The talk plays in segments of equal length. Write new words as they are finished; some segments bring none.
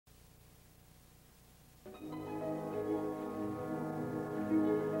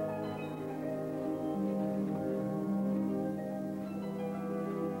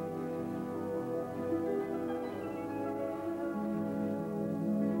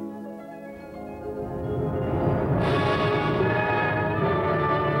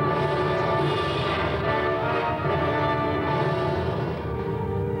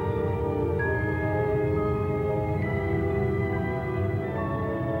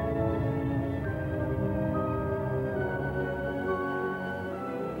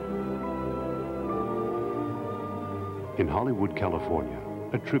In Hollywood, California,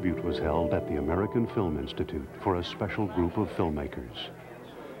 a tribute was held at the American Film Institute for a special group of filmmakers.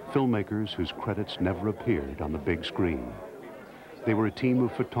 Filmmakers whose credits never appeared on the big screen. They were a team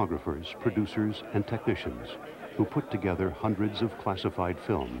of photographers, producers, and technicians who put together hundreds of classified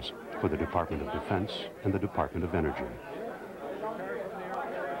films for the Department of Defense and the Department of Energy.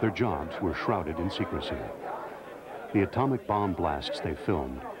 Their jobs were shrouded in secrecy. The atomic bomb blasts they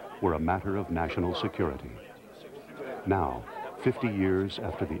filmed were a matter of national security. Now, 50 years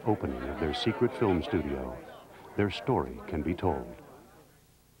after the opening of their secret film studio, their story can be told.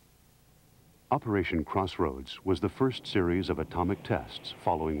 Operation Crossroads was the first series of atomic tests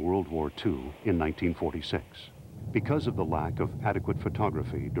following World War II in 1946. Because of the lack of adequate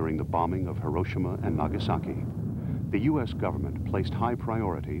photography during the bombing of Hiroshima and Nagasaki, the U.S. government placed high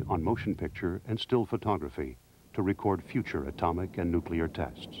priority on motion picture and still photography to record future atomic and nuclear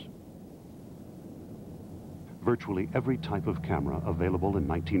tests. Virtually every type of camera available in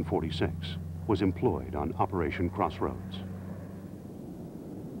 1946 was employed on Operation Crossroads.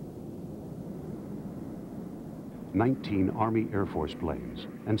 19 Army Air Force planes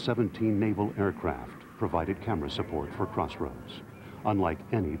and 17 naval aircraft provided camera support for Crossroads, unlike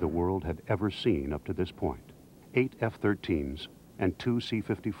any the world had ever seen up to this point. 8 F-13s and 2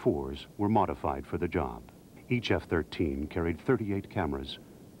 C-54s were modified for the job. Each F-13 carried 38 cameras,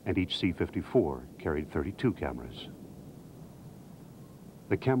 and each C-54 carried 32 cameras.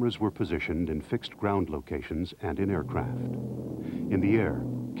 The cameras were positioned in fixed ground locations and in aircraft. In the air,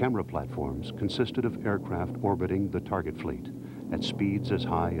 camera platforms consisted of aircraft orbiting the target fleet at speeds as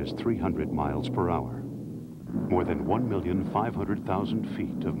high as 300 miles per hour. More than 1,500,000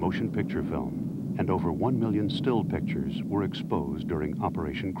 feet of motion picture film and over 1 million still pictures were exposed during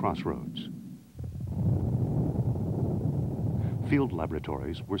Operation Crossroads. Field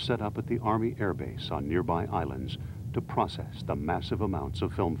laboratories were set up at the Army Air Base on nearby islands to process the massive amounts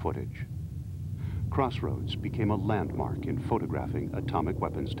of film footage. Crossroads became a landmark in photographing atomic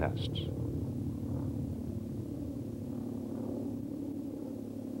weapons tests.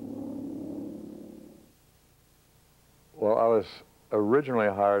 Well, I was originally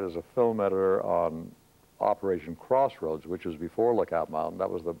hired as a film editor on Operation Crossroads, which was before Lookout Mountain. That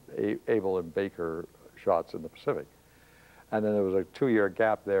was the Abel and Baker shots in the Pacific. And then there was a 2-year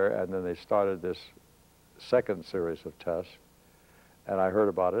gap there, and then they started this second series of tests. And I heard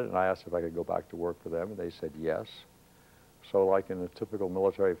about it, and I asked if I could go back to work for them, and they said yes. So like in a typical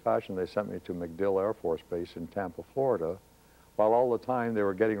military fashion, they sent me to MacDill Air Force Base in Tampa, Florida, while all the time they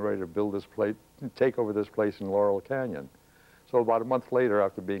were getting ready to build this place, take over this place in Laurel Canyon. So about a month later,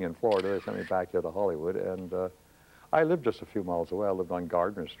 after being in Florida, they sent me back here to Hollywood, and I lived just a few miles away. I lived on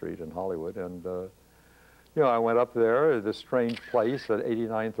Gardner Street in Hollywood, and you know, I went up there, this strange place at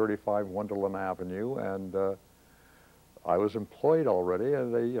 8935 Wonderland Avenue, and I was employed already,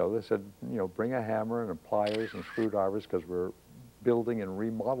 and they said, bring a hammer and pliers and screwdrivers because we're building and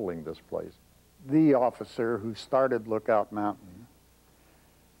remodeling this place. The officer who started Lookout Mountain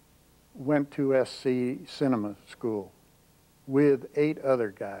went to SC Cinema School with 8 other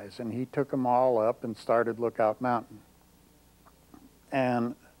guys, and he took them all up and started Lookout Mountain.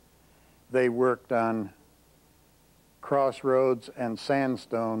 And they worked on Crossroads and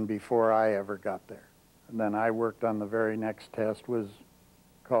Sandstone before I ever got there. And then I worked on the very next test, was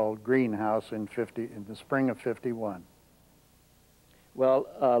called Greenhouse in the spring of '51. Well,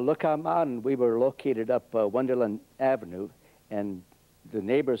 Lookout Mountain, we were located up Wonderland Avenue, and the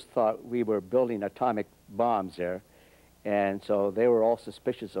neighbors thought we were building atomic bombs there. And so they were all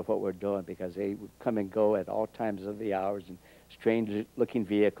suspicious of what we're doing because they would come and go at all times of the hours in strange-looking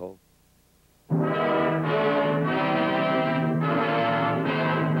vehicles.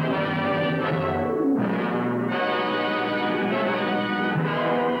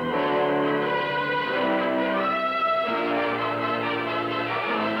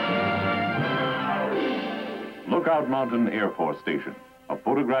 Lookout Mountain Air Force Station, a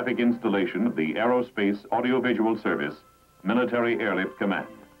photographic installation of the Aerospace Audiovisual Service, Military Airlift Command,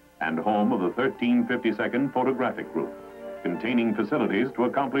 and home of the 1352nd Photographic Group, containing facilities to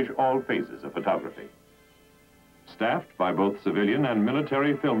accomplish all phases of photography. staffed by both civilian and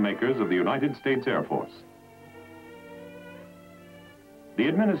military filmmakers of the United States Air Force. The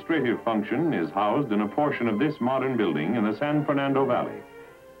administrative function is housed in a portion of this modern building in the San Fernando Valley,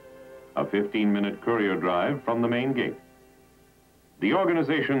 a 15-minute courier drive from the main gate. The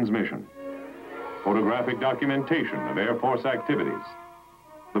organization's mission: photographic documentation of Air Force activities,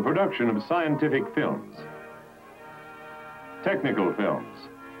 the production of scientific films, technical films,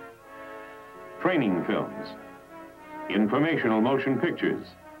 training films, informational motion pictures,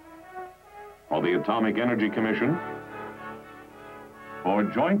 for the Atomic Energy Commission, for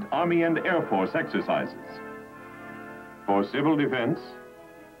joint Army and Air Force exercises, for civil defense,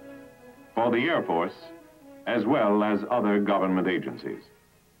 for the Air Force, as well as other government agencies.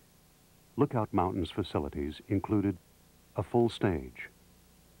 Lookout Mountain's facilities included a full stage,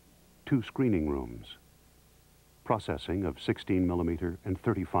 2 screening rooms, processing of 16mm and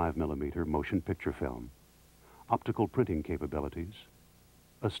 35mm motion picture film, optical printing capabilities,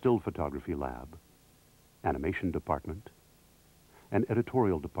 a still photography lab, animation department, an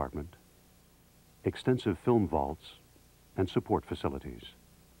editorial department, extensive film vaults, and support facilities.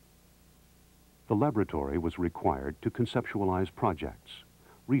 The laboratory was required to conceptualize projects,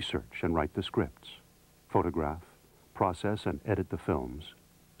 research and write the scripts, photograph, process and edit the films,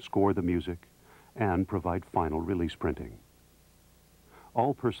 score the music, and provide final release printing.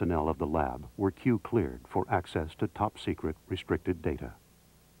 All personnel of the lab were Q-cleared for access to top-secret restricted data.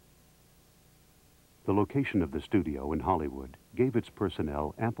 The location of the studio in Hollywood gave its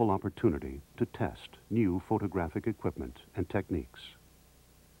personnel ample opportunity to test new photographic equipment and techniques.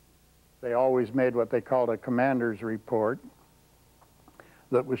 They always made what they called a commander's report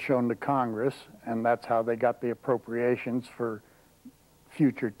that was shown to Congress, and that's how they got the appropriations for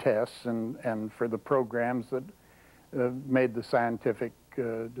future tests and for the programs that made the scientific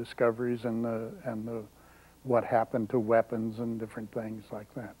discoveries and what happened to weapons and different things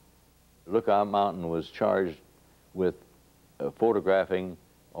like that. Lookout Mountain was charged with photographing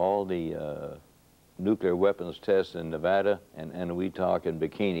all the nuclear weapons tests in Nevada and Wetak and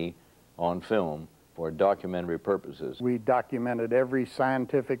Bikini on film for documentary purposes. We documented every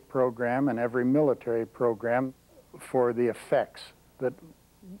scientific program and every military program for the effects that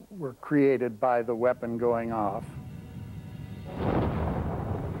were created by the weapon going off.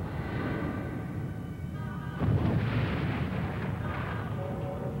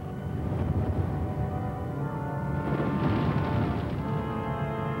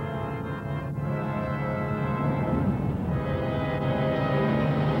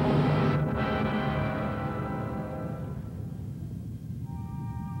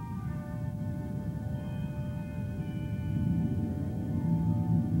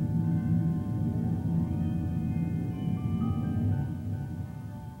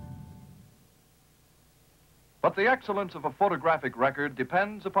 But the excellence of a photographic record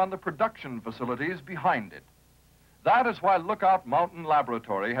depends upon the production facilities behind it. That is why Lookout Mountain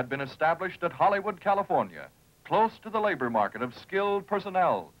Laboratory had been established at Hollywood, California, close to the labor market of skilled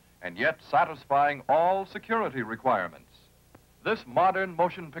personnel, and yet satisfying all security requirements. This modern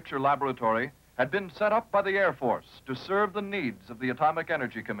motion picture laboratory had been set up by the Air Force to serve the needs of the Atomic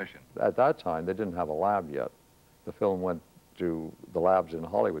Energy Commission. At that time, they didn't have a lab yet. The film went to the labs in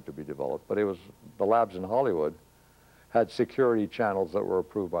Hollywood to be developed, but it was the labs in Hollywood had security channels that were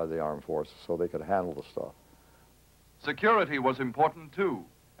approved by the armed forces so they could handle the stuff. Security was important too,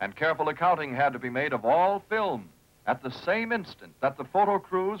 and careful accounting had to be made of all film at the same instant that the photo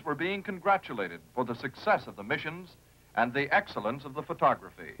crews were being congratulated for the success of the missions and the excellence of the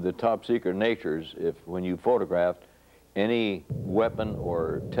photography. The top secret natures, if when you photographed any weapon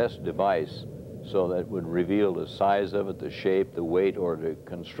or test device, so that would reveal the size of it, the shape, the weight, or the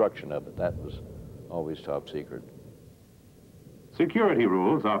construction of it. That was always top secret. Security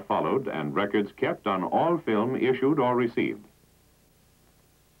rules are followed and records kept on all film issued or received.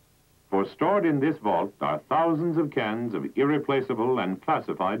 For stored in this vault are thousands of cans of irreplaceable and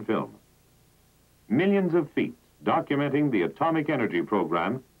classified film. Millions of feet documenting the atomic energy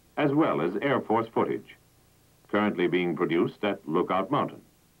program as well as Air Force footage, currently being produced at Lookout Mountain.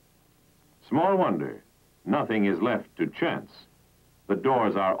 Small wonder, nothing is left to chance. The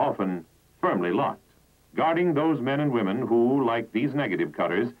doors are often firmly locked, guarding those men and women who, like these negative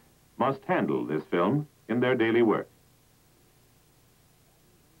cutters, must handle this film in their daily work.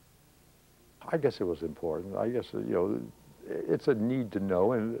 I guess it was important. I guess, you know, it's a need to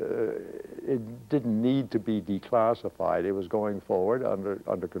know, and it didn't need to be declassified. It was going forward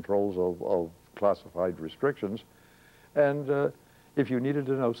under controls of classified restrictions. And if you needed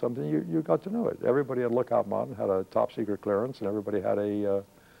to know something, you got to know it. Everybody at Lookout Mountain had a top secret clearance, and everybody had a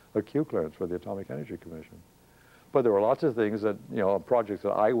Q clearance for the Atomic Energy Commission. But there were lots of things that, you know, projects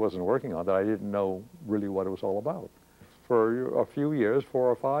that I wasn't working on that I didn't know really what it was all about. For a few years, 4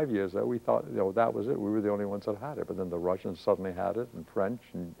 or 5 years, that we thought, you know, that was it. We were the only ones that had it. But then the Russians suddenly had it, and French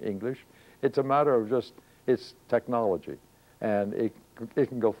and English. It's a matter of just, it's technology, and it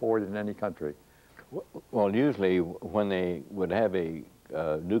can go forward in any country. Well, usually when they would have a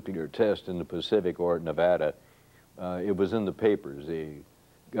nuclear test in the Pacific or Nevada, it was in the papers. The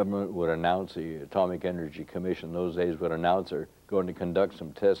government would announce, the Atomic Energy Commission in those days would announce they're going to conduct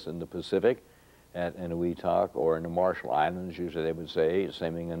some tests in the Pacific at Enewetak or in the Marshall Islands, usually they would say,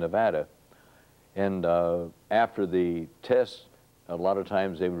 same thing in Nevada. And after the tests, a lot of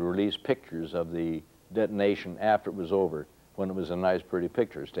times they would release pictures of the detonation after it was over, when it was a nice, pretty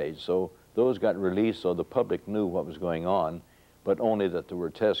picture stage. So those got released so the public knew what was going on, but only that there were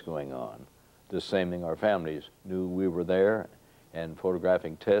tests going on. The same thing, our families knew we were there and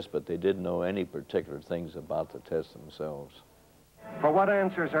photographing tests, but they didn't know any particular things about the tests themselves. For what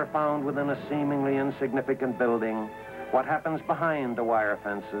answers are found within a seemingly insignificant building, what happens behind the wire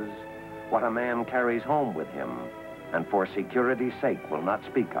fences, what a man carries home with him, and for security's sake will not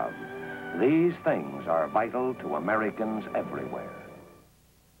speak of, these things are vital to Americans everywhere.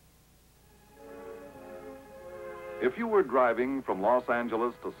 If you were driving from Los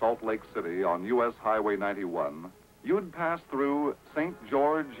Angeles to Salt Lake City on U.S. Highway 91, you'd pass through St.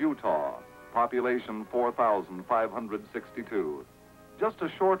 George, Utah, population 4,562, just a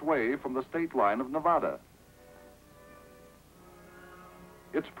short way from the state line of Nevada.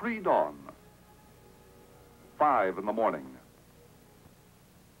 It's pre-dawn, 5 in the morning.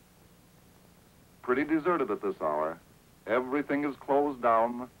 Pretty deserted at this hour. Everything is closed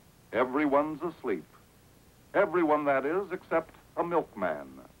down. Everyone's asleep. Everyone, that is, except a milkman.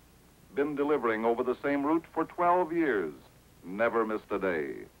 Been delivering over the same route for 12 years. Never missed a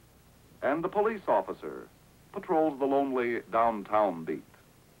day. And the police officer patrols the lonely downtown beat.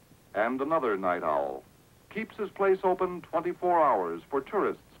 And another night owl keeps his place open 24 hours for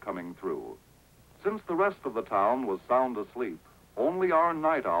tourists coming through. Since the rest of the town was sound asleep, only our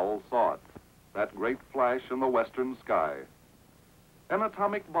night owl saw it, that great flash in the western sky. An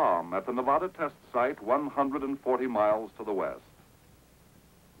atomic bomb at the Nevada test site 140 miles to the west.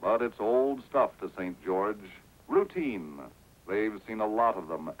 But it's old stuff to St. George, routine. They've seen a lot of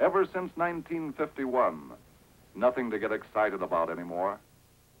them ever since 1951. Nothing to get excited about anymore.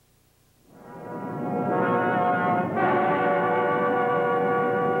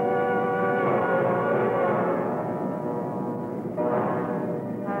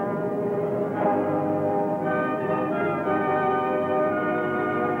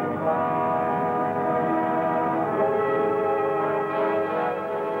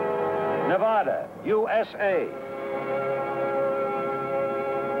 Nevada, USA.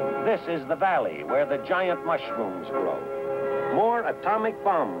 This is the valley where the giant mushrooms grow. More atomic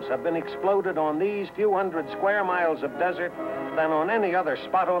bombs have been exploded on these few hundred square miles of desert than on any other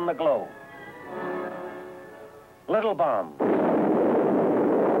spot on the globe. Little bomb.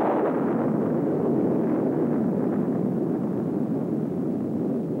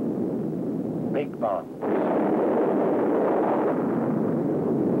 Big bomb.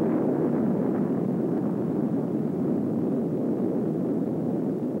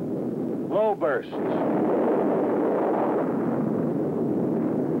 Low bursts.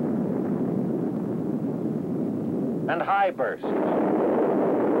 And high bursts.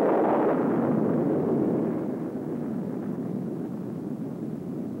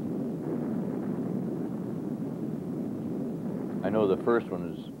 I know the first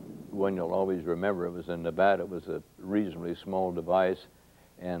one is one you'll always remember. It was in Nevada. It was a reasonably small device,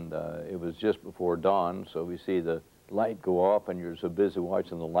 and it was just before dawn, so we see the light go off, and you're so busy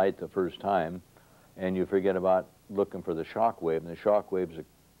watching the light the first time, and you forget about looking for the shock wave, and the shock wave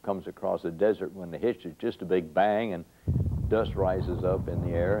comes across the desert when it hits you, just a big bang, and dust rises up in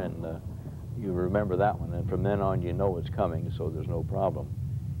the air, and you remember that one, and from then on you know it's coming, so there's no problem.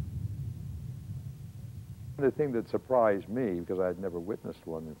 The thing that surprised me, because I had never witnessed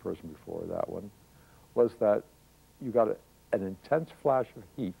one in person before that one, was that you got an intense flash of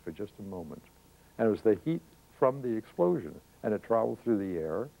heat for just a moment, and it was the heat from the explosion, and it traveled through the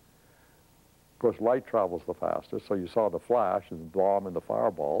air. Of course, light travels the fastest, so you saw the flash and the bomb and the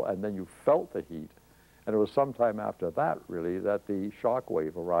fireball, and then you felt the heat. And it was sometime after that, really, that the shock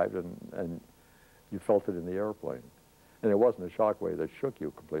wave arrived, and you felt it in the airplane. And it wasn't a shock wave that shook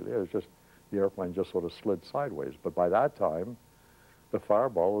you completely. It was just the airplane just sort of slid sideways. But by that time, the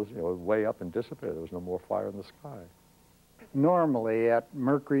fireball was, way up and dissipated. There was no more fire in the sky. Normally at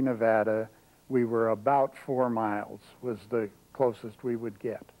Mercury, Nevada, we were about 4 miles was the closest we would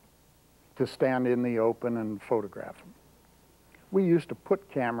get. to stand in the open and photograph them. We used to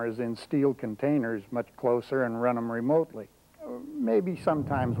put cameras in steel containers much closer and run them remotely. Maybe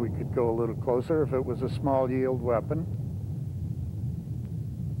sometimes we could go a little closer if it was a small yield weapon.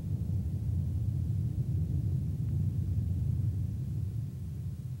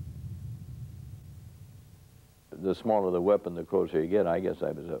 The smaller the weapon, the closer you get. I guess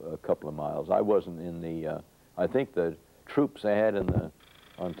I was a couple of miles. I wasn't in the, I think the troops they had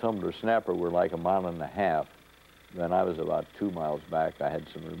on Tumbler Snapper were like 1.5 miles. Then I was about 2 miles back. I had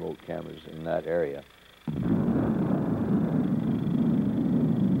some remote cameras in that area.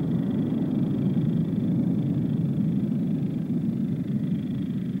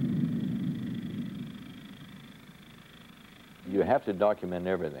 You have to document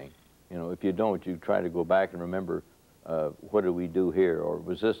everything. You know, if you don't, you try to go back and remember what did we do here, or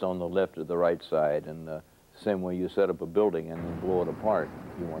was this on the left or the right side? And same way you set up a building and then blow it apart.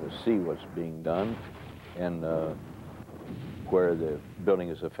 You want to see what's being done and where the building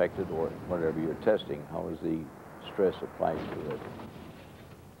is affected or whatever you're testing. How is the stress applied to it?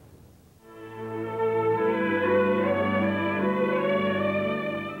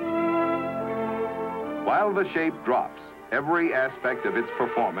 While the shape drops, every aspect of its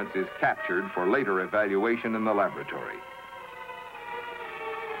performance is captured for later evaluation in the laboratory.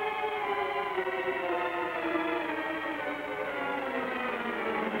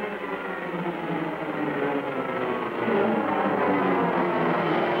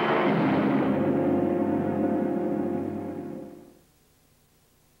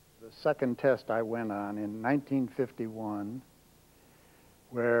 The second test I went on in 1951,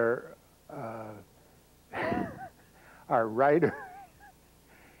 where our writer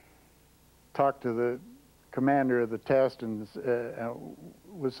talked to the commander of the test and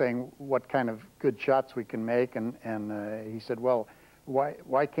was saying what kind of good shots we can make, and he said, well,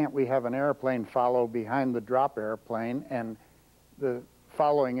 why can't we have an airplane follow behind the drop airplane, and the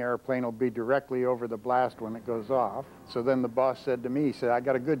following airplane will be directly over the blast when it goes off. So then the boss said to me, he said, I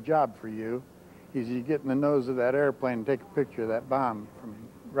got a good job for you. He said, you get in the nose of that airplane and take a picture of that bomb from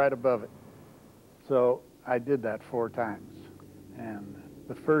right above it. So I did that 4 times. And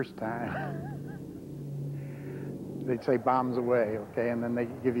the first time, they'd say bombs away, okay? And then they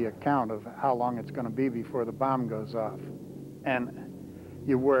give you a count of how long it's going to be before the bomb goes off. And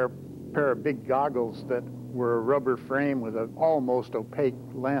you wear a pair of big goggles that were a rubber frame with an almost opaque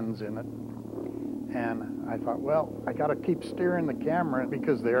lens in it. And I thought, well, I got to keep steering the camera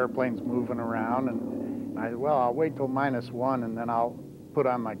because the airplane's moving around. And I said, well, I'll wait till -1 and then I'll put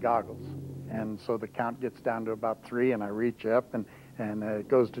on my goggles. And so the count gets down to about 3, and I reach up, and it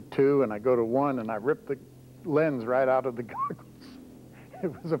goes to 2, and I go to 1, and I rip the lens right out of the goggles.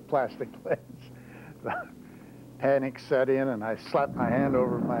 It was a plastic lens. The panic set in, and I slapped my hand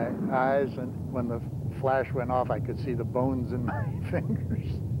over my eyes, and when the flash went off, I could see the bones in my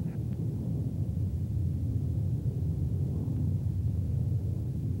fingers.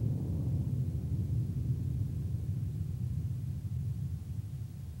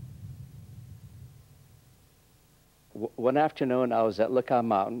 One afternoon, I was at Lookout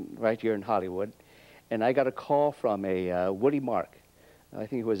Mountain, right here in Hollywood, and I got a call from a Woody Mark. I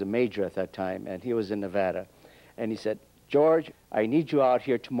think he was a major at that time, and he was in Nevada. And he said, George, I need you out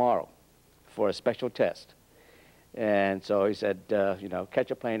here tomorrow for a special test. And so he said, you know,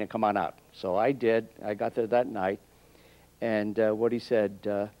 catch a plane and come on out. So I did. I got there that night. And Woody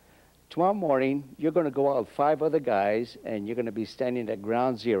said, tomorrow morning, you're going to go out with 5 other guys, and you're going to be standing at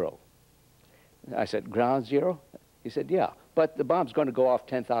ground zero. I said, ground zero? He said, yeah, but the bomb's going to go off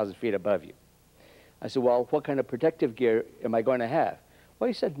 10,000 feet above you. I said, well, what kind of protective gear am I going to have? Well,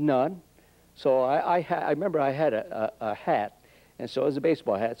 he said, none. So I remember I had a hat, and so it was a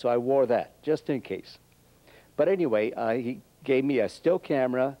baseball hat, so I wore that, just in case. But anyway, he gave me a still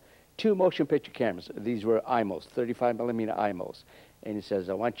camera, 2 motion picture cameras. These were IMOs, 35mm IMOs. And he says,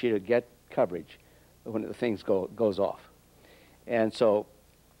 I want you to get coverage when the thing goes off. And so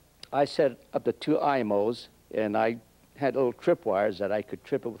I set up the 2 IMOs, and I had little trip wires that I could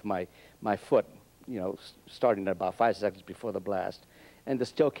trip it with my foot, you know, starting at about 5 seconds before the blast. And the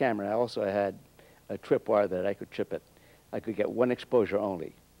still camera, I also had a trip wire that I could trip it. I could get 1 exposure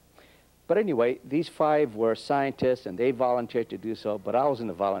only. But anyway, these 5 were scientists, and they volunteered to do so, but I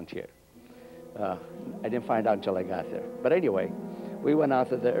wasn't a volunteer. I didn't find out until I got there. But anyway, we went out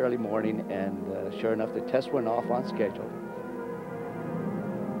there the early morning, and sure enough, the test went off on schedule.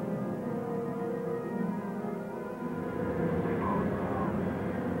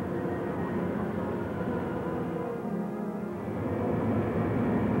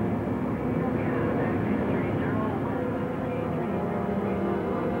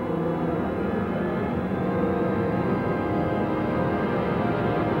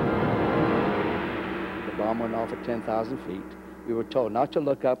 bomb went off at 10,000 feet. We were told not to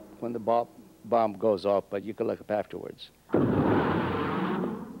look up when the bomb goes off, but you could look up afterwards.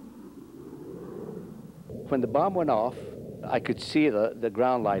 When the bomb went off, I could see the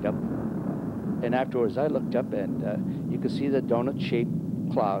ground light up, and afterwards I looked up and you could see the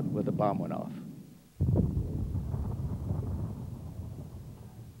donut-shaped cloud where the bomb went off.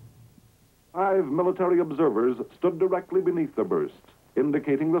 5 military observers stood directly beneath the burst,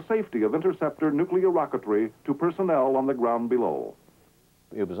 indicating the safety of interceptor nuclear rocketry to personnel on the ground below.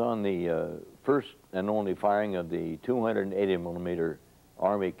 It was on the first and only firing of the 280 millimeter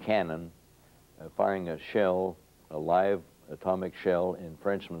Army cannon, firing a shell, a live atomic shell in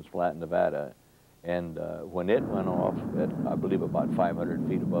Frenchman's Flat, Nevada. And when it went off at, I believe, about 500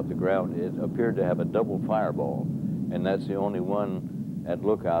 feet above the ground, it appeared to have a double fireball. And that's the only one at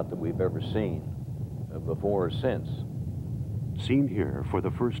Lookout that we've ever seen before or since. Seen here for the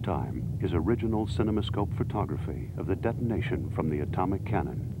first time is original cinemascope photography of the detonation from the atomic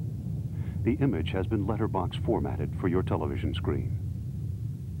cannon. The image has been letterbox formatted for your television screen.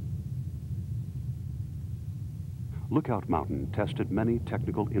 Lookout Mountain tested many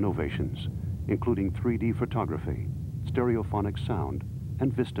technical innovations, including 3D photography, stereophonic sound,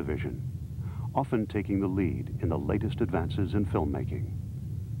 and VistaVision, often taking the lead in the latest advances in filmmaking.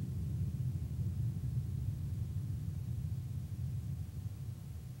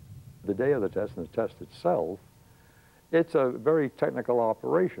 The day of the test and the test itself, it's a very technical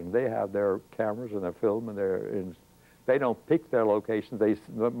operation. They have their cameras and their film, and they don't pick their locations. They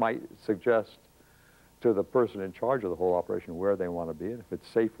might suggest to the person in charge of the whole operation where they want to be, and if it's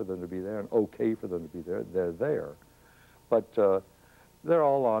safe for them to be there and okay for them to be there, they're there. But they're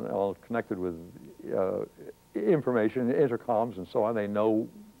all connected with information, intercoms, and so on. They know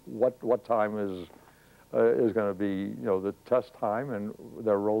what time is going to be, the test time, and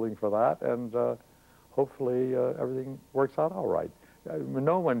they're rolling for that, and hopefully everything works out all right.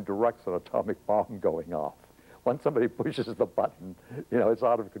 No one directs an atomic bomb going off. Once somebody pushes the button, it's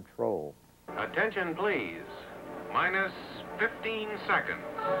out of control. Attention, please. Minus 15 seconds.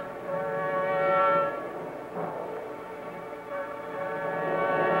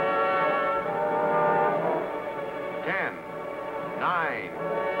 10, 9, 8,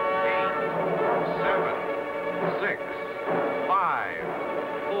 7, 6, 5,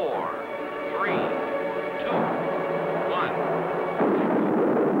 4, 3, 2, 1.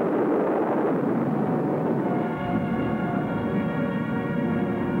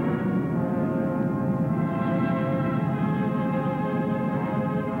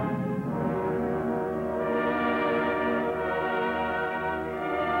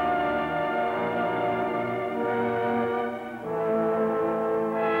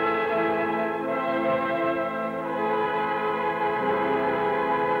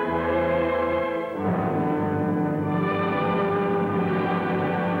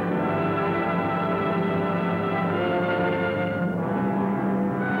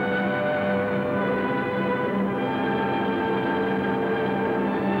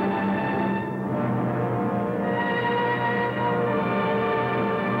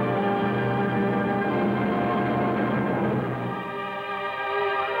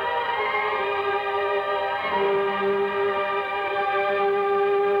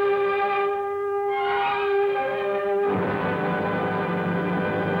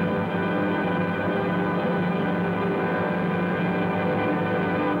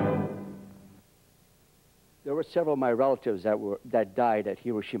 There were several of my relatives that died at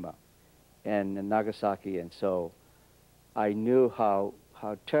Hiroshima and in Nagasaki, and so I knew how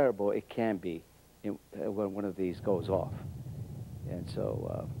terrible it can be when one of these goes off. And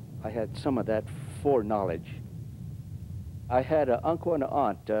so I had some of that foreknowledge. I had an uncle and an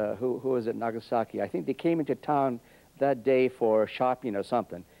aunt who was at Nagasaki. I think they came into town that day for shopping or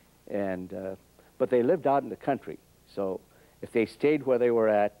something, and but they lived out in the country. So if they stayed where they were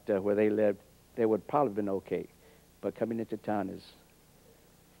at, where they lived, they would probably have been okay. But coming into town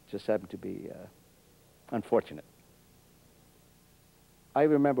just happened to be unfortunate. I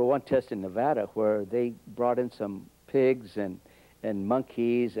remember one test in Nevada where they brought in some pigs and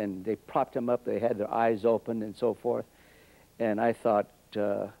monkeys, and they propped them up. They had their eyes open and so forth. And I thought,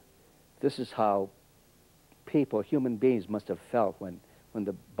 this is how people, human beings, must have felt when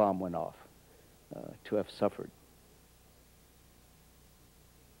the bomb went off, to have suffered.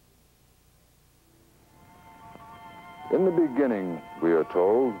 In the beginning, we are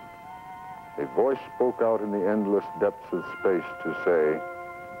told, a voice spoke out in the endless depths of space to say,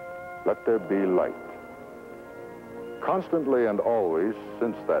 "Let there be light." Constantly and always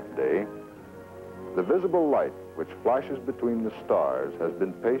since that day, the visible light which flashes between the stars has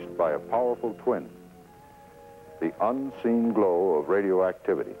been paced by a powerful twin, the unseen glow of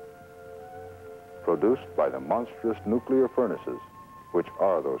radioactivity, produced by the monstrous nuclear furnaces, which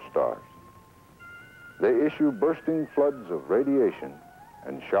are those stars. They issue bursting floods of radiation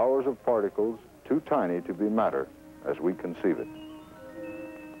and showers of particles too tiny to be matter as we conceive it.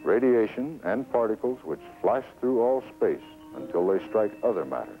 Radiation and particles which flash through all space until they strike other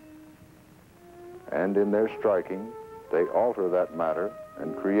matter. And in their striking, they alter that matter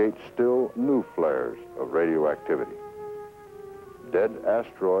and create still new flares of radioactivity. Dead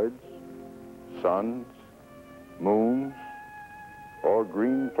asteroids, suns, moons, or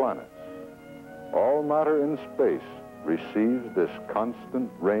green planets. All matter in space receives this constant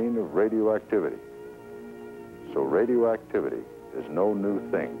rain of radioactivity. So radioactivity is no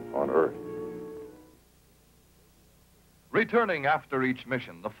new thing on Earth. Returning after each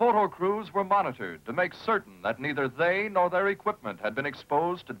mission, the photo crews were monitored to make certain that neither they nor their equipment had been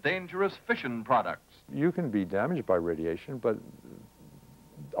exposed to dangerous fission products. You can be damaged by radiation, but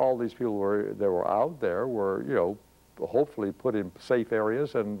all these people that were out there were, you know, hopefully put in safe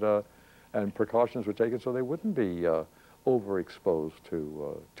areas, and precautions were taken so they wouldn't be overexposed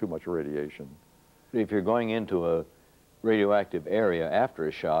to too much radiation. If you're going into a radioactive area after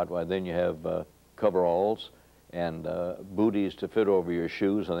a shot, well, then you have coveralls and booties to fit over your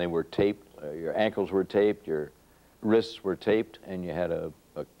shoes, and they were taped. Your ankles were taped, your wrists were taped, and you had a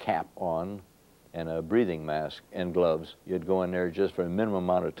cap on and a breathing mask and gloves. You'd go in there just for a minimum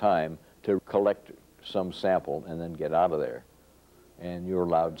amount of time to collect some sample and then get out of there. And you were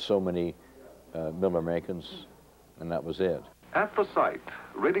allowed so many milliamericans, and that was it. At the site,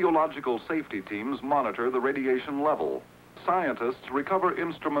 radiological safety teams monitor the radiation level. Scientists recover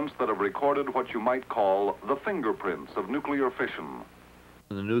instruments that have recorded what you might call the fingerprints of nuclear fission.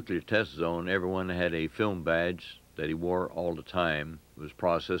 In the nuclear test zone, everyone had a film badge that he wore all the time. It was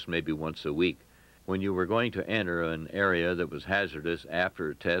processed maybe once a week. When you were going to enter an area that was hazardous after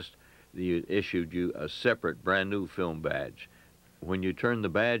a test, they issued you a separate brand new film badge. When you turned the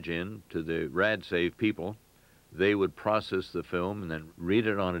badge in to the RadSafe people, they would process the film and then read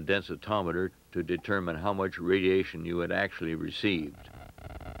it on a densitometer to determine how much radiation you had actually received.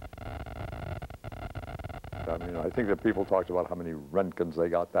 I mean, I think that people talked about how many Roentgens they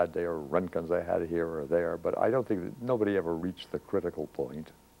got that day or Roentgens they had here or there, but I don't think that nobody ever reached the critical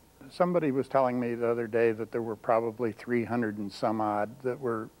point. Somebody was telling me the other day that there were probably 300 and some odd that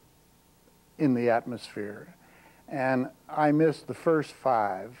were in the atmosphere. And I missed the first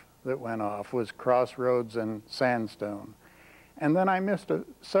 5 that went off, was Crossroads and Sandstone. And then I missed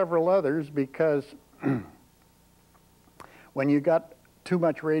several others because when you got too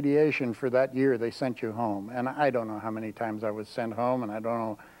much radiation for that year, they sent you home. And I don't know how many times I was sent home, and I don't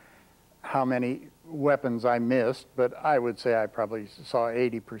know how many weapons I missed, but I would say I probably saw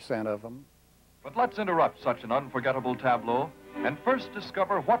 80% of them. But let's interrupt such an unforgettable tableau and first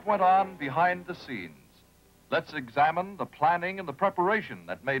discover what went on behind the scenes. Let's examine the planning and the preparation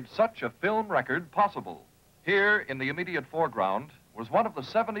that made such a film record possible. Here, in the immediate foreground, was one of the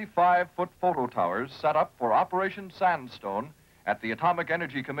 75-foot photo towers set up for Operation Sandstone at the Atomic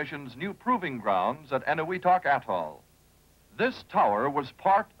Energy Commission's new proving grounds at Enewetak Atoll. This tower was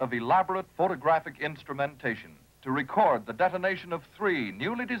part of elaborate photographic instrumentation to record the detonation of 3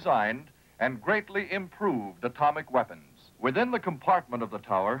 newly designed and greatly improved atomic weapons. Within the compartment of the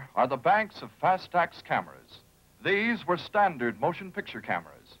tower are the banks of Fastax cameras. These were standard motion picture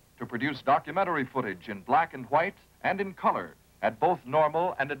cameras to produce documentary footage in black and white and in color at both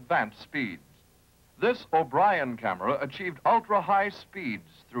normal and advanced speeds. This O'Brien camera achieved ultra-high speeds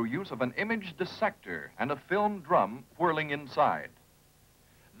through use of an image dissector and a film drum whirling inside.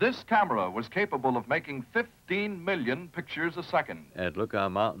 This camera was capable of making 15 million pictures a second. At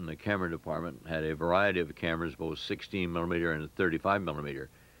Lookout Mountain, the camera department had a variety of cameras, both 16 millimeter and 35 millimeter.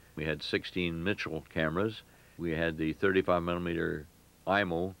 We had 16 Mitchell cameras. We had the 35 millimeter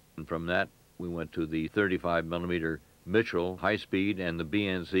IMO, and from that we went to the 35 millimeter Mitchell high speed and the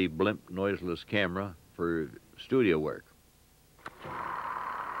BNC blimp noiseless camera for studio work.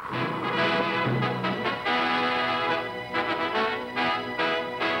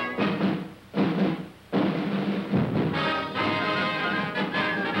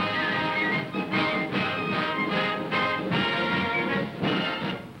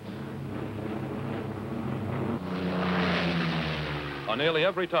 On nearly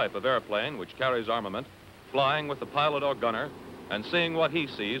every type of airplane which carries armament, flying with the pilot or gunner and seeing what he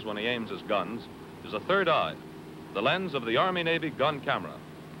sees when he aims his guns is a third eye, the lens of the Army-Navy gun camera.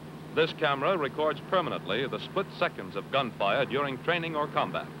 This camera records permanently the split seconds of gunfire during training or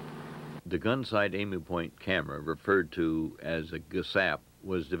combat. The gun sight aiming point camera, referred to as a GSAP,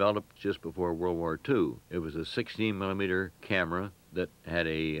 was developed just before World War II. It was a 16-millimeter camera that had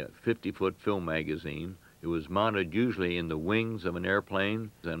a 50-foot film magazine. It was mounted usually in the wings of an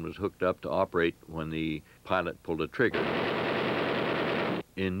airplane and was hooked up to operate when the pilot pulled a trigger.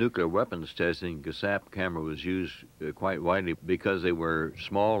 In nuclear weapons testing, GSAP camera was used quite widely because they were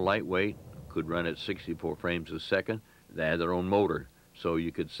small, lightweight, could run at 64 frames a second. They had their own motor, so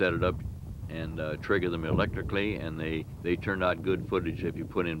you could set it up and trigger them electrically, and they turned out good footage if you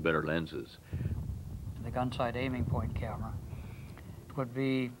put in better lenses. The gun sight aiming point camera would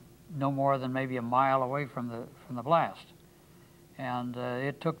be no more than maybe a mile away from the blast, and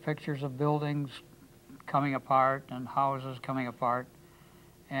it took pictures of buildings coming apart and houses coming apart,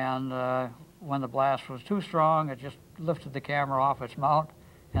 and when the blast was too strong, it just lifted the camera off its mount,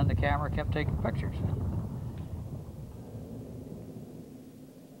 and the camera kept taking pictures.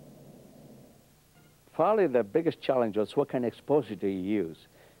 Probably the biggest challenge was what kind of exposure do you use.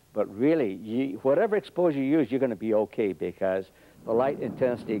 But really, whatever exposure you use, you're going to be okay, because the light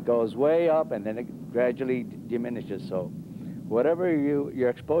intensity goes way up and then it gradually diminishes. So whatever your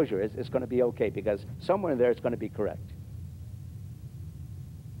exposure is, it's going to be okay, because somewhere in there it's going to be correct.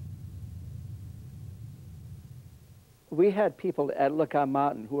 We had people at Lookout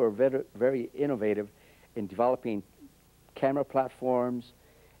Mountain who were very, very innovative in developing camera platforms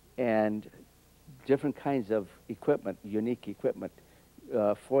and different kinds of equipment, unique equipment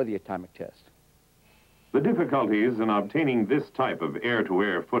for the atomic test. The difficulties in obtaining this type of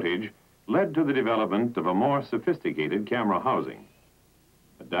air-to-air footage led to the development of a more sophisticated camera housing,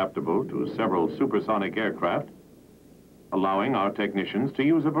 adaptable to several supersonic aircraft, allowing our technicians to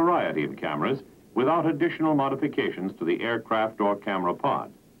use a variety of cameras without additional modifications to the aircraft or camera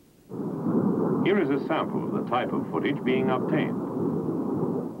pod. Here is a sample of the type of footage being obtained.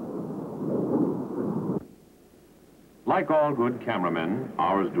 Like all good cameramen,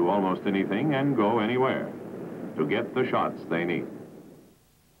 ours do almost anything and go anywhere to get the shots they need.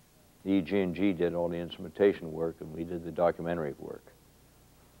 The EG&G did all the instrumentation work, and we did the documentary work.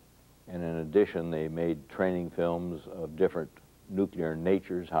 And in addition, they made training films of different nuclear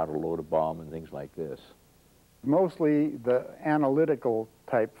natures, how to load a bomb and things like this. Mostly the analytical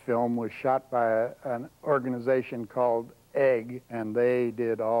type film was shot by an organization called EGG, and they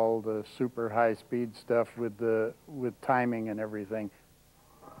did all the super high-speed stuff with timing and everything.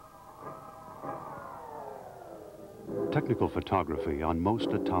 Technical photography on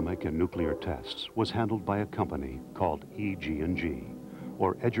most atomic and nuclear tests was handled by a company called EG&G,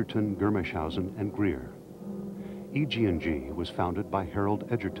 or Edgerton, Germeshausen, and Greer. EG&G was founded by Harold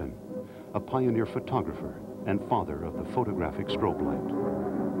Edgerton, a pioneer photographer and father of the photographic strobe light.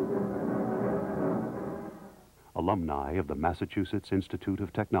 Alumni of the Massachusetts Institute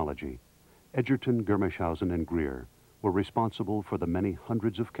of Technology, Edgerton, Germeshausen, and Greer were responsible for the many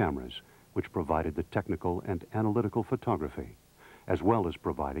hundreds of cameras which provided the technical and analytical photography, as well as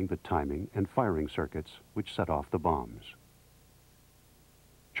providing the timing and firing circuits which set off the bombs.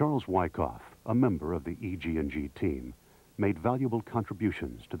 Charles Wyckoff, a member of the EG&G team, made valuable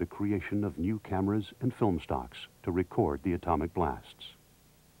contributions to the creation of new cameras and film stocks to record the atomic blasts.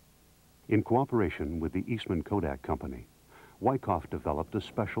 In cooperation with the Eastman Kodak Company, Wyckoff developed a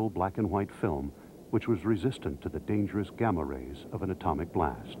special black and white film which was resistant to the dangerous gamma rays of an atomic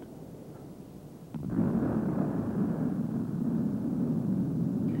blast.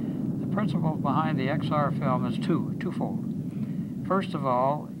 The principle behind the XR film is twofold. First of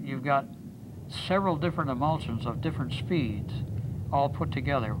all, you've got several different emulsions of different speeds all put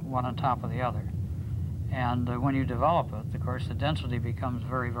together, one on top of the other. And when you develop it, of course, the density becomes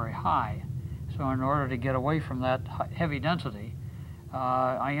very, very high. So in order to get away from that heavy density,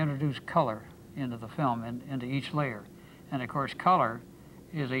 I introduce color into the film, into each layer. And of course, color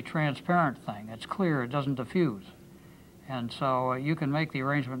is a transparent thing. It's clear, it doesn't diffuse. And so you can make the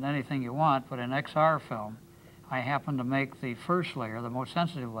arrangement anything you want, but in XR film, I happen to make the first layer, the most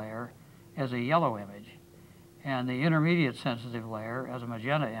sensitive layer, as a yellow image, and the intermediate sensitive layer as a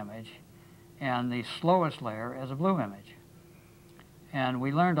magenta image, and the slowest layer as a blue image. And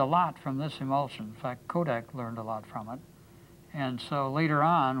we learned a lot from this emulsion. In fact, Kodak learned a lot from it. And so later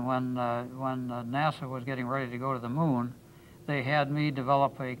on, when NASA was getting ready to go to the moon, they had me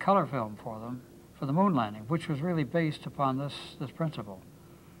develop a color film for them for the moon landing, which was really based upon this principle.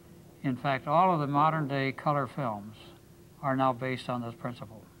 In fact, all of the modern day color films are now based on this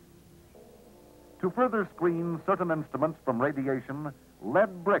principle. To further screen certain instruments from radiation,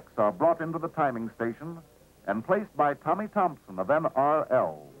 lead bricks are brought into the timing station and placed by Tommy Thompson of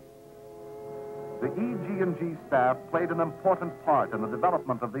NRL. The EG&G staff played an important part in the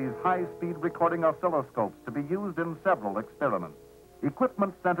development of these high-speed recording oscilloscopes to be used in several experiments.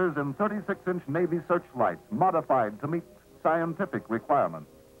 Equipment centers in 36-inch Navy searchlights modified to meet scientific requirements.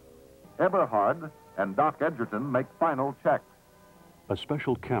 Eberhard and Doc Edgerton make final checks. A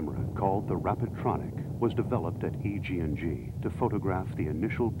special camera called the Rapidtronic was developed at EG&G to photograph the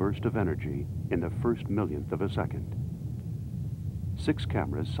initial burst of energy in the first millionth of a second. 6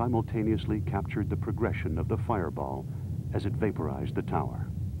 cameras simultaneously captured the progression of the fireball as it vaporized the tower.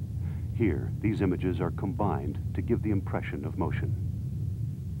 Here, these images are combined to give the impression of motion.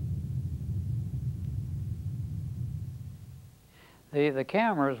 The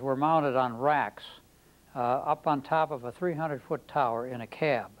cameras were mounted on racks up on top of a 300-foot tower in a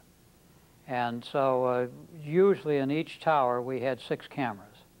cab. And so usually in each tower we had 6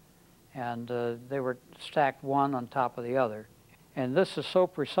 cameras. And they were stacked one on top of the other. And this is so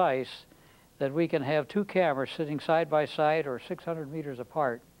precise that we can have 2 cameras sitting side by side or 600 meters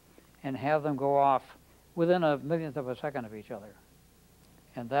apart and have them go off within a millionth of a second of each other.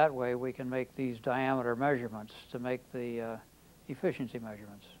 And that way we can make these diameter measurements to make the efficiency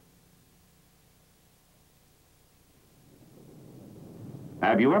measurements.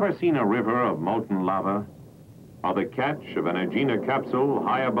 Have you ever seen a river of molten lava? Or the catch of an Aegina capsule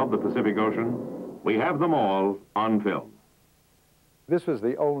high above the Pacific Ocean? We have them all on film. This was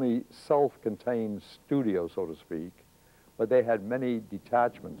the only self-contained studio, so to speak, but they had many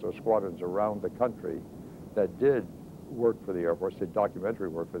detachments or squadrons around the country that did work for the Air Force, did documentary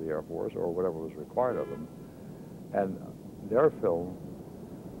work for the Air Force or whatever was required of them. And their film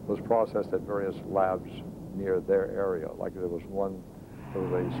was processed at various labs near their area. Like there was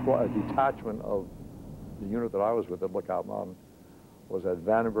a detachment of the unit that I was with at Lookout Mountain was at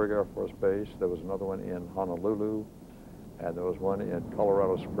Vandenberg Air Force Base. There was another one in Honolulu, and there was one in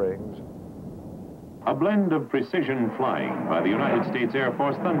Colorado Springs. A blend of precision flying by the United States Air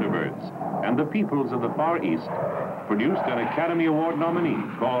Force Thunderbirds and the peoples of the Far East produced an Academy Award nominee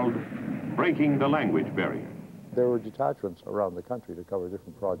called Breaking the Language Barrier. There were detachments around the country to cover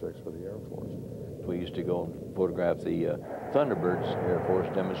different projects for the Air Force. We used to go and photograph the Thunderbirds Air Force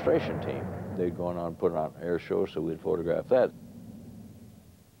demonstration team. They'd go on and put on air shows, so we'd photograph that.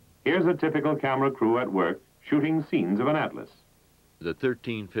 Here's a typical camera crew at work shooting scenes of an atlas. The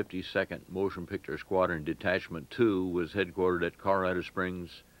 1352nd Motion Picture Squadron Detachment 2 was headquartered at Colorado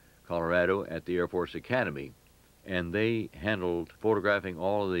Springs, Colorado, at the Air Force Academy, and they handled photographing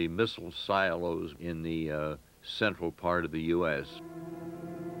all of the missile silos in the central part of the U.S.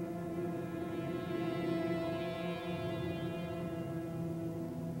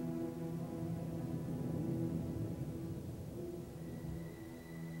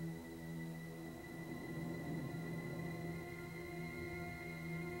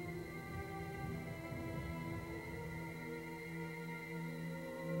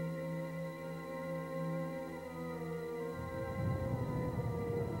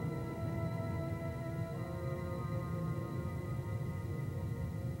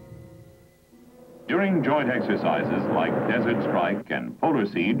 During joint exercises like Desert Strike and Polar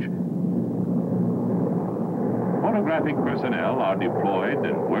Siege, photographic personnel are deployed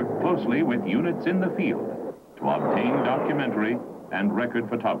and work closely with units in the field to obtain documentary and record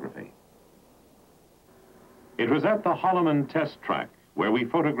photography. It was at the Holloman test track where we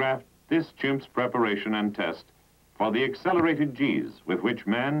photographed this chimp's preparation and test for the accelerated Gs with which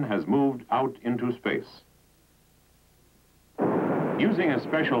man has moved out into space. Using a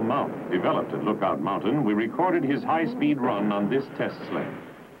special mount developed at Lookout Mountain, we recorded his high-speed run on this test sled.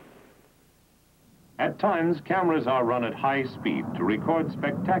 At times, cameras are run at high speed to record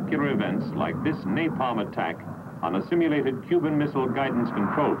spectacular events like this napalm attack on a simulated Cuban Missile Guidance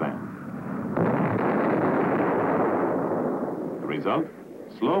Control Van. The result?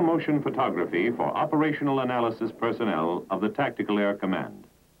 Slow-motion photography for operational analysis personnel of the Tactical Air Command.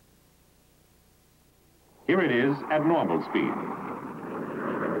 Here it is at normal speed.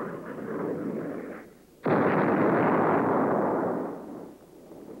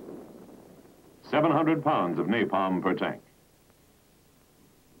 700 pounds of napalm per tank.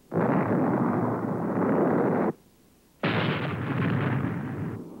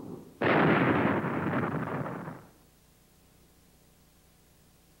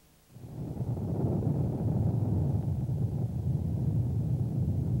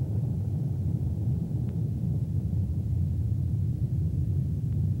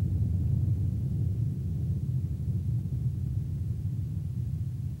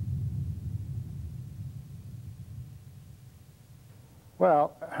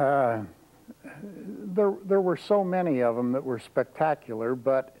 Well, there were so many of them that were spectacular,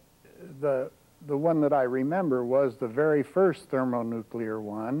 but the one that I remember was the very first thermonuclear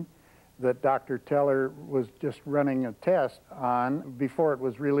one that Dr. Teller was just running a test on before it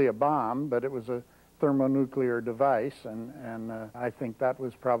was really a bomb, but it was a thermonuclear device, and I think that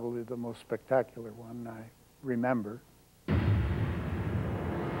was probably the most spectacular one I remember.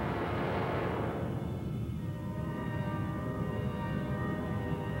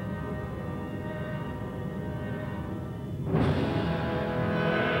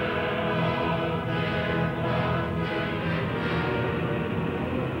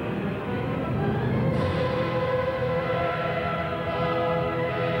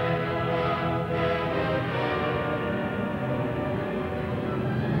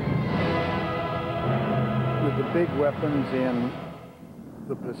 Big weapons in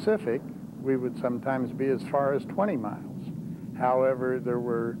the Pacific, we would sometimes be as far as 20 miles. However, there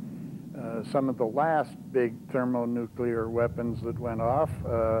were some of the last big thermonuclear weapons that went off.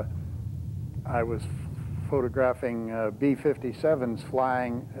 I was photographing B-57s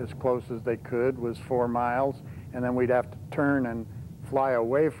flying as close as they could, was 4 miles, and then we'd have to turn and fly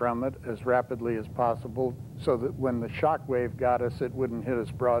away from it as rapidly as possible so that when the shock wave got us, it wouldn't hit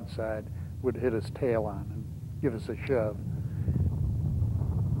us broadside, would hit us tail on and give us a shove.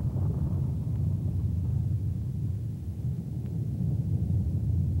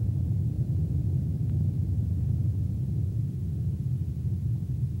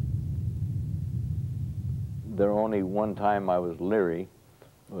 There only one time I was leery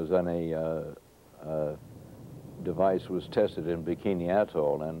was on a device was tested in Bikini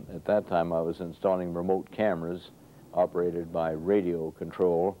Atoll, and at that time I was installing remote cameras operated by radio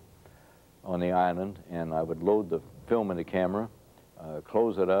control on the island, and I would load the film in the camera,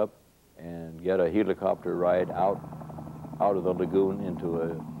 close it up, and get a helicopter ride out of the lagoon into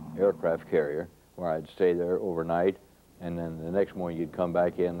an aircraft carrier where I'd stay there overnight, and then the next morning you'd come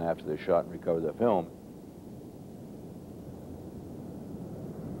back in after the shot and recover the film.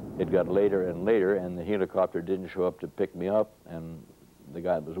 It got later and later, and the helicopter didn't show up to pick me up, and the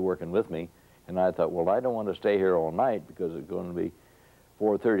guy that was working with me, and I thought, well, I don't want to stay here all night because it's going to be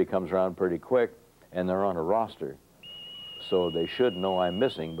 4:30 comes around pretty quick, and they're on a roster. So they should know I'm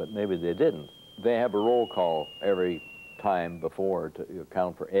missing, but maybe they didn't. They have a roll call every time before to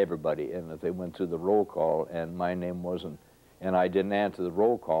account for everybody, and if they went through the roll call and my name wasn't, and I didn't answer the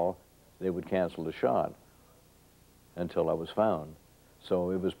roll call, they would cancel the shot until I was found. So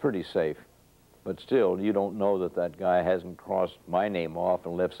it was pretty safe. But still, you don't know that that guy hasn't crossed my name off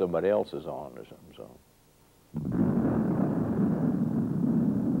and left somebody else's on or something, so.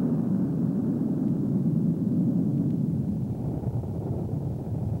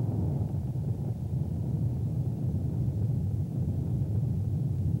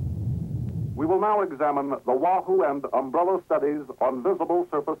 We will now examine the Wahoo and umbrella studies on visible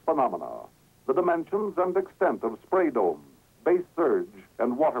surface phenomena, the dimensions and extent of spray domes, base surge,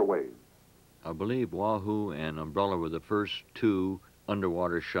 and waterways. I believe Wahoo and umbrella were the first two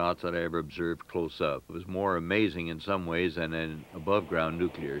underwater shots that I ever observed close up. It was more amazing in some ways than an above-ground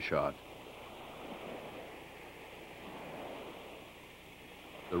nuclear shot.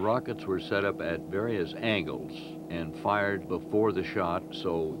 The rockets were set up at various angles and fired before the shot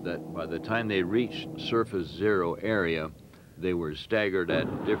so that by the time they reached surface zero area, they were staggered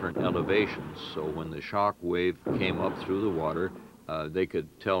at different elevations. So when the shock wave came up through the water, they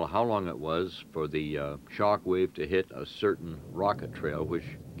could tell how long it was for the shock wave to hit a certain rocket trail, which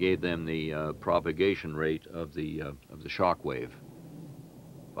gave them the propagation rate of the shock wave.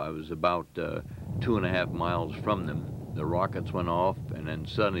 I was about 2.5 miles from them. The rockets went off, and then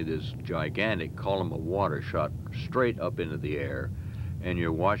suddenly this gigantic column of water shot straight up into the air, and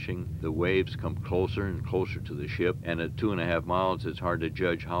you're watching the waves come closer and closer to the ship, and at 2.5 miles it's hard to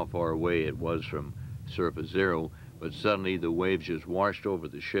judge how far away it was from surface zero, but suddenly the waves just washed over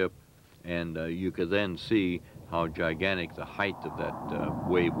the ship, and you could then see how gigantic the height of that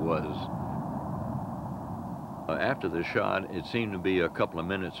wave was. After the shot, it seemed to be a couple of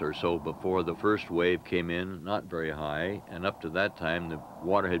minutes or so before the first wave came in, not very high, and up to that time the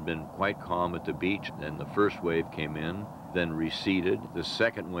water had been quite calm at the beach. Then the first wave came in, then receded. The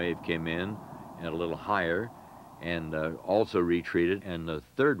second wave came in and a little higher and also retreated, and the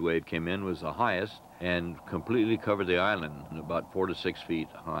third wave came in, was the highest, and completely covered the island, about 4 to 6 feet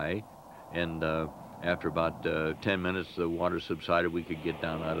high, and after about 10 minutes the water subsided, we could get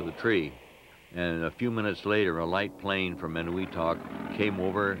down out of the tree. And a few minutes later, a light plane from Enuitok came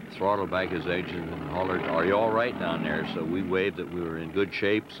over, throttled back his engine, and hollered, "Are you all right down there?" So we waved that we were in good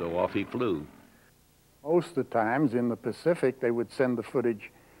shape, so off he flew. Most of the times in the Pacific, they would send the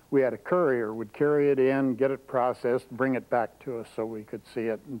footage. We had a courier, would carry it in, get it processed, bring it back to us so we could see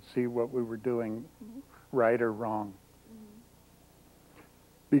it and see what we were doing right or wrong.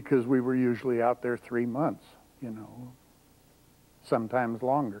 because we were usually out there 3 months, you know, sometimes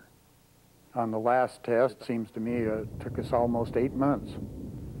longer. On the last test, seems to me, it took us almost 8 months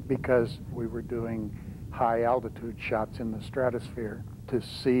because we were doing high altitude shots in the stratosphere to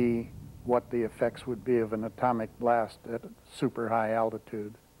see what the effects would be of an atomic blast at super high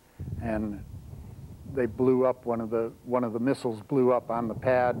altitude. And they blew up, one of the missiles blew up on the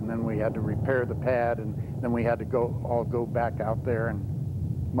pad, and then we had to repair the pad, and then we had to all go back out there and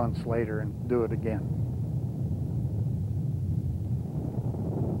months later and do it again.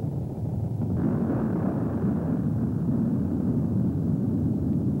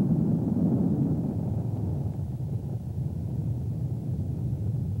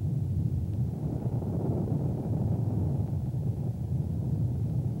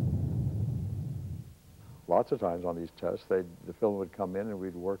 Lots of times on these tests, the film would come in and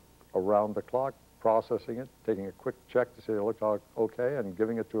we'd work around the clock, processing it, taking a quick check to see it looked okay, and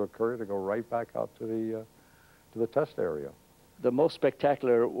giving it to a courier to go right back out to the test area. The most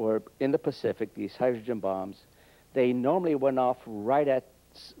spectacular were in the Pacific, these hydrogen bombs. They normally went off right at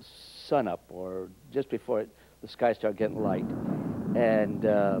sunup or just before the sky started getting light. And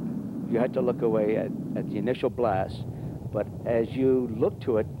you had to look away at the initial blast. But as you look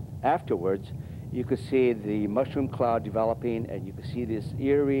to it afterwards, you could see the mushroom cloud developing, and you could see this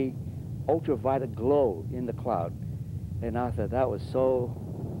eerie ultraviolet glow in the cloud. And I thought that was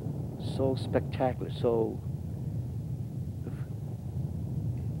so spectacular, so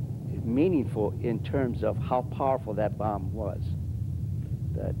meaningful in terms of how powerful that bomb was,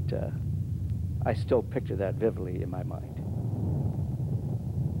 that I still picture that vividly in my mind.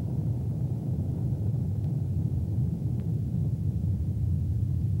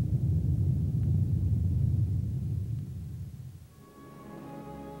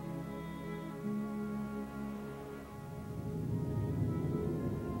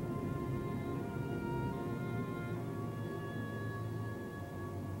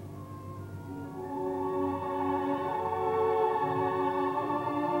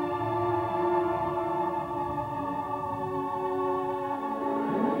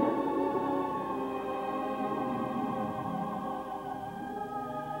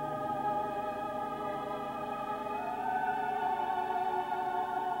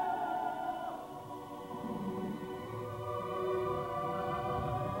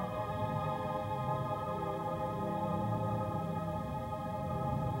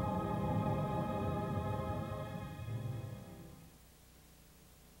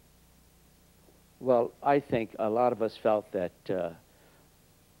 Well, I think a lot of us felt that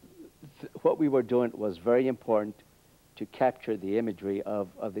what we were doing was very important to capture the imagery of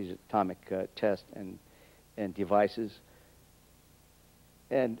these atomic tests and devices.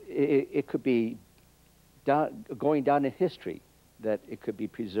 And it could be going down in history, that it could be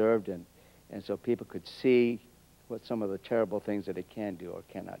preserved, and so people could see what some of the terrible things that it can do or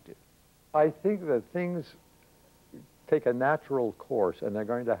cannot do. I think that things take a natural course, and they're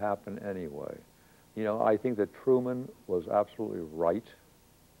going to happen anyway. You know, I think that Truman was absolutely right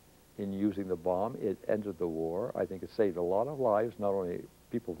in using the bomb. It ended the war. I think it saved a lot of lives, not only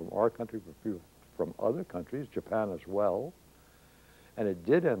people from our country, but people from other countries, Japan as well. And it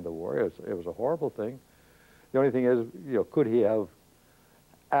did end the war. It was a horrible thing. The only thing is, you know, could he have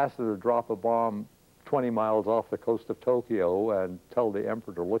asked her to drop a bomb 20 miles off the coast of Tokyo and tell the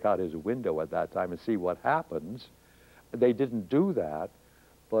emperor to look out his window at that time and see what happens? They didn't do that,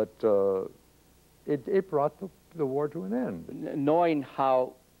 but it brought the war to an end. Knowing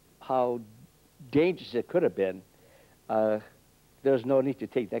how dangerous it could have been, there's no need to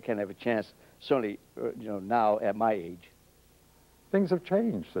take that kind of a chance, certainly you know, now at my age. Things have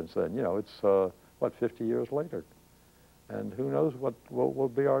changed since then. You know, it's, what, 50 years later. And who knows what will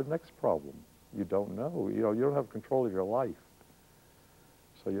be our next problem. You don't know. You know, you don't have control of your life.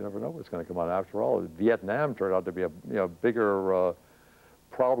 So you never know what's going to come out. After all, Vietnam turned out to be a bigger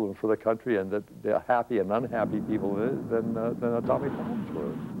problem for the country and the happy and unhappy people than atomic bombs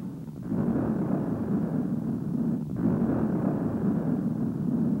were.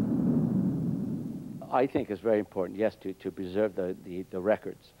 I think it's very important, yes, to preserve the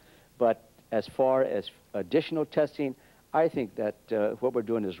records. But as far as additional testing, I think that what we're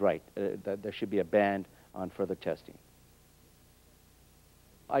doing is right, that there should be a ban on further testing.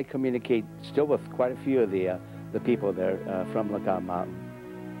 I communicate still with quite a few of the people there from Lookout Mountain.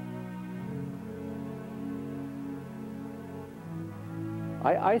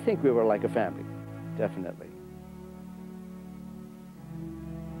 I think we were like a family, definitely.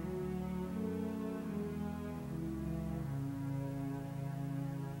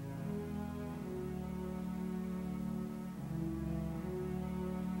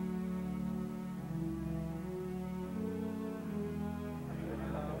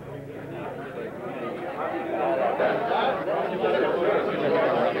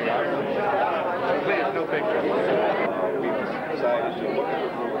 look at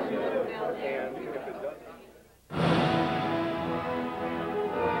the rules, and if it does